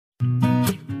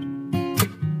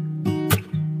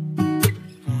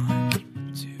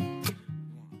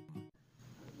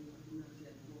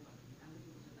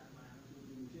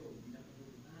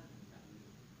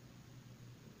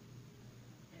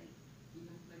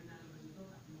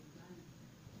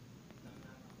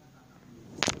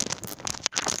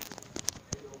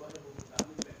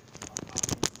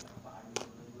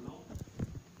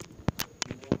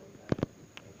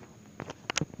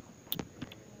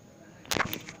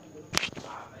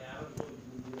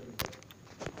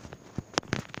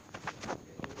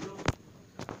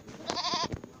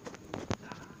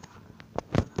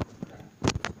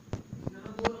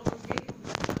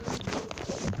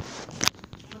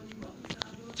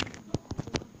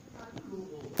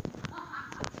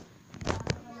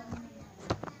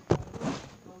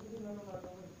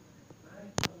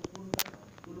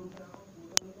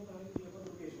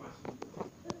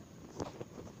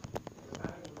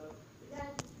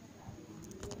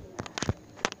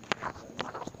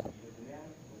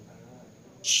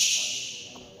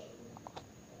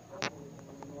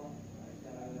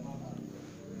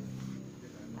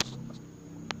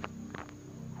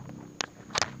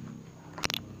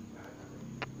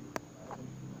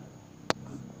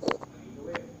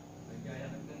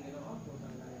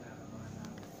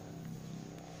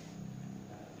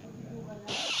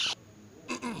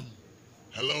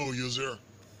Hello, user.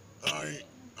 I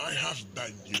I have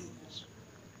bad news.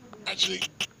 Actually,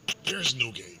 there's no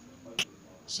game.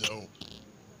 So,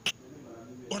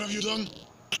 what have you done?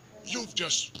 You've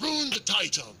just ruined the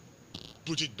title.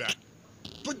 Put it back.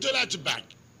 Put the letter back.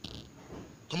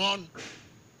 Come on.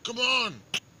 Come on.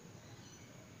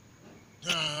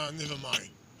 Ah, never mind.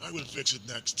 I will fix it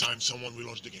next time someone will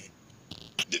launch the game.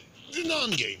 The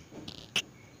non-game.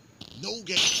 No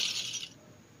game.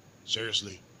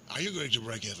 Seriously, are you going to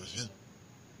break everything?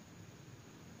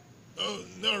 Oh,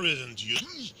 no reason to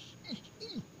use.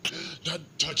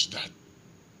 Touch that.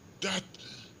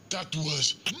 That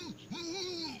was.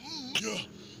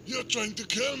 You're trying to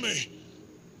kill me.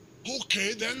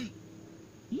 Okay then.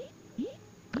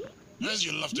 As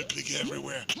you love to click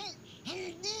everywhere.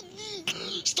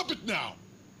 Stop it now.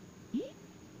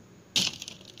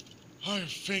 I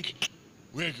think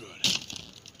we're good.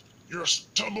 You're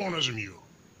stubborn as a mule.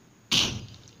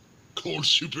 Call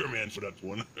Superman for that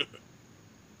one.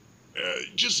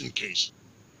 Just in case.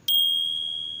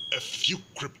 A few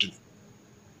kryptonite.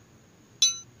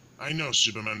 I know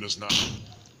Superman does not.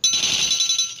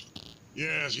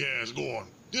 Yes, go on.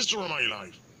 Destroy my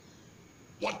life.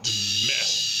 What a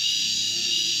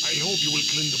mess. I hope you will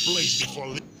clean the place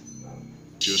before...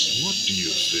 Just what do you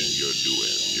think you're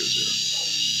doing, user?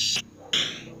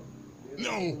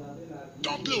 No!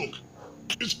 Don't look!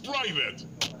 It's private!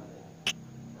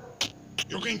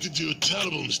 You're going to do a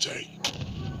terrible mistake.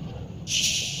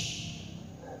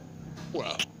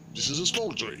 Well, this is a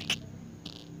small tree.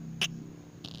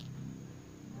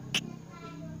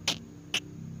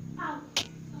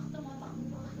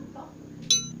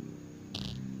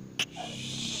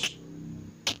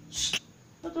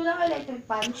 Ba't wala ka electric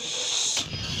fan?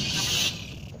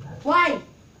 Why?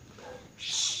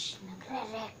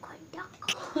 Nagre-record ako.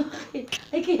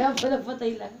 Ay, kaya pala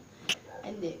patay lang.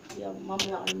 Hindi,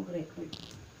 mamaya kayo mag-record.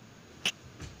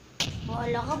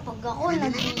 Wala ka pag ako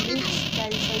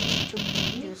nag-install sa YouTube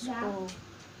videos ko.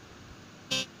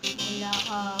 Wala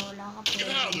ka Get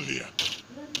out of here!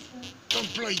 Don't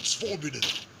play, it's forbidden.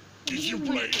 If you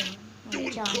play, they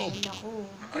will come.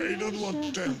 I don't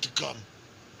want them to come.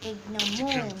 Tignan You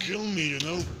mo. can kill me, you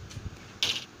know?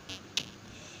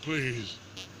 Please.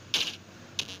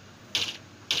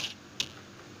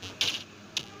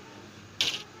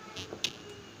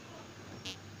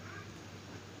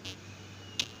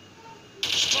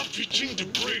 Stop hitting the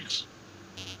brakes!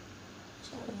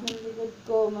 Naligod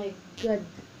ko, oh my God.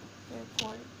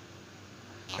 Record.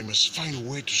 I must find a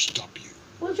way to stop you.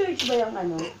 Full church ba yung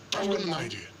ano? I've got an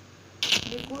idea.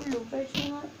 Hindi ko alam. Church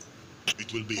nga. It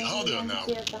will be harder now.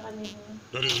 Tiyata kanina.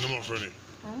 That is no more funny.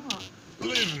 Ah.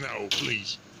 Leave now,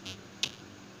 please.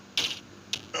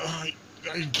 I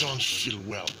don't feel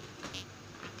well.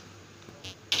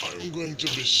 I'm going to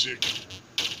be sick.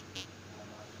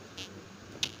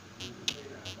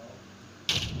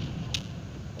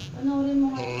 Panoorin mo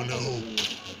nga. Oh no.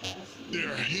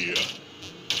 They're here.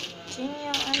 Sino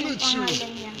yung ano Glitches.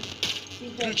 pangalan niya?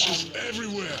 Glitches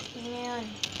everywhere. Sino yun?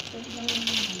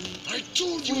 I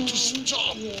told you to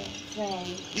stop. Yeah, friend.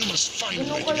 You must find a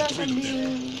Ano way ko to lang get rid of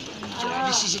them. sabihin?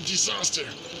 This is a disaster.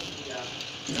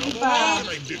 Now, pa. how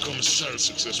can I become a sales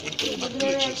success with all the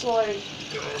glitches? Magre-record.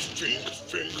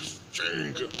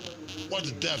 Think. What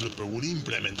the developer would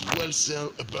implement will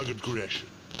sell a bugged creation.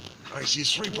 I see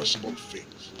three possible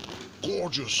things.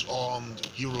 Gorgeous armed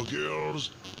hero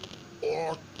girls,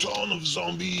 or ton of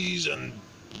zombies and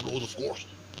blood, of course.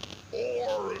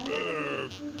 Or,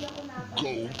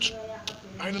 goat.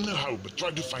 I don't know how, but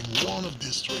try to find one of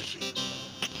these three things.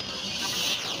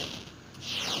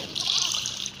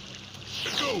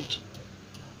 A goat!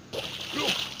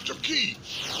 Look, the key!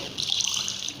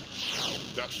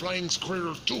 That flying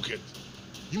squirrel took it.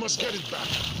 You must get it back.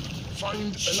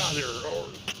 Find a ladder or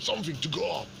something to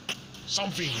go up.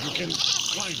 Something you can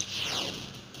climb.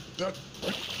 That...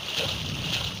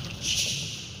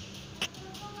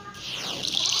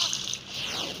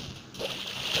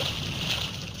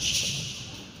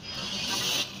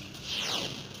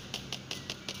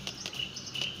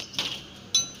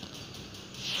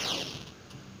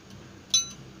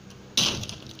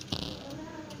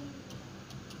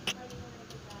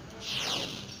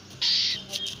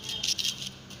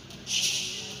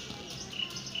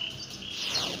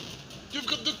 You've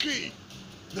got the key.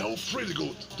 Now free the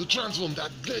goat to transform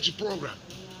that glitchy program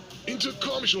into a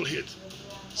commercial hit.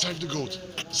 Save the goat.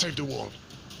 Save the world.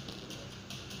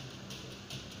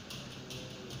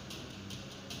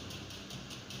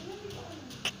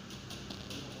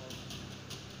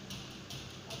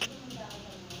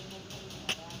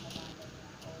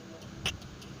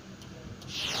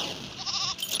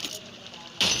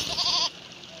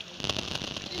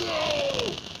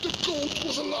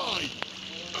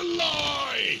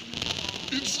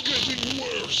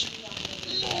 course!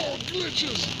 More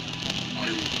glitches!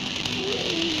 I'm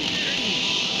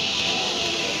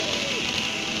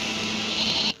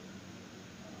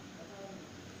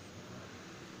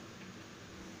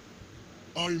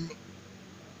rolling!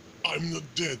 I'm not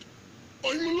dead.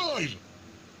 I'm alive!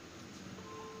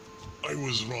 I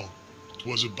was wrong. It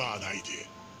was a bad idea.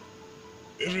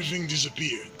 Everything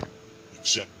disappeared.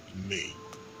 Except me.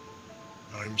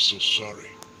 I'm so sorry.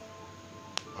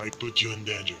 I put you in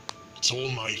danger. It's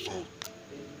all my fault.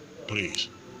 Please,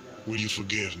 will you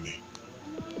forgive me?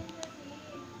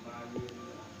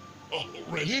 Oh,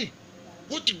 already?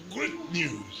 What great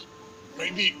news!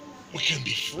 Maybe we can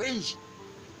be friends?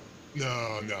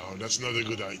 No, that's not a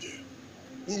good idea.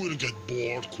 We will get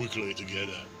bored quickly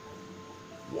together.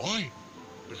 Why?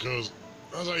 Because,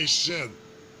 as I said,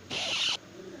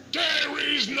 there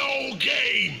is no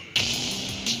game!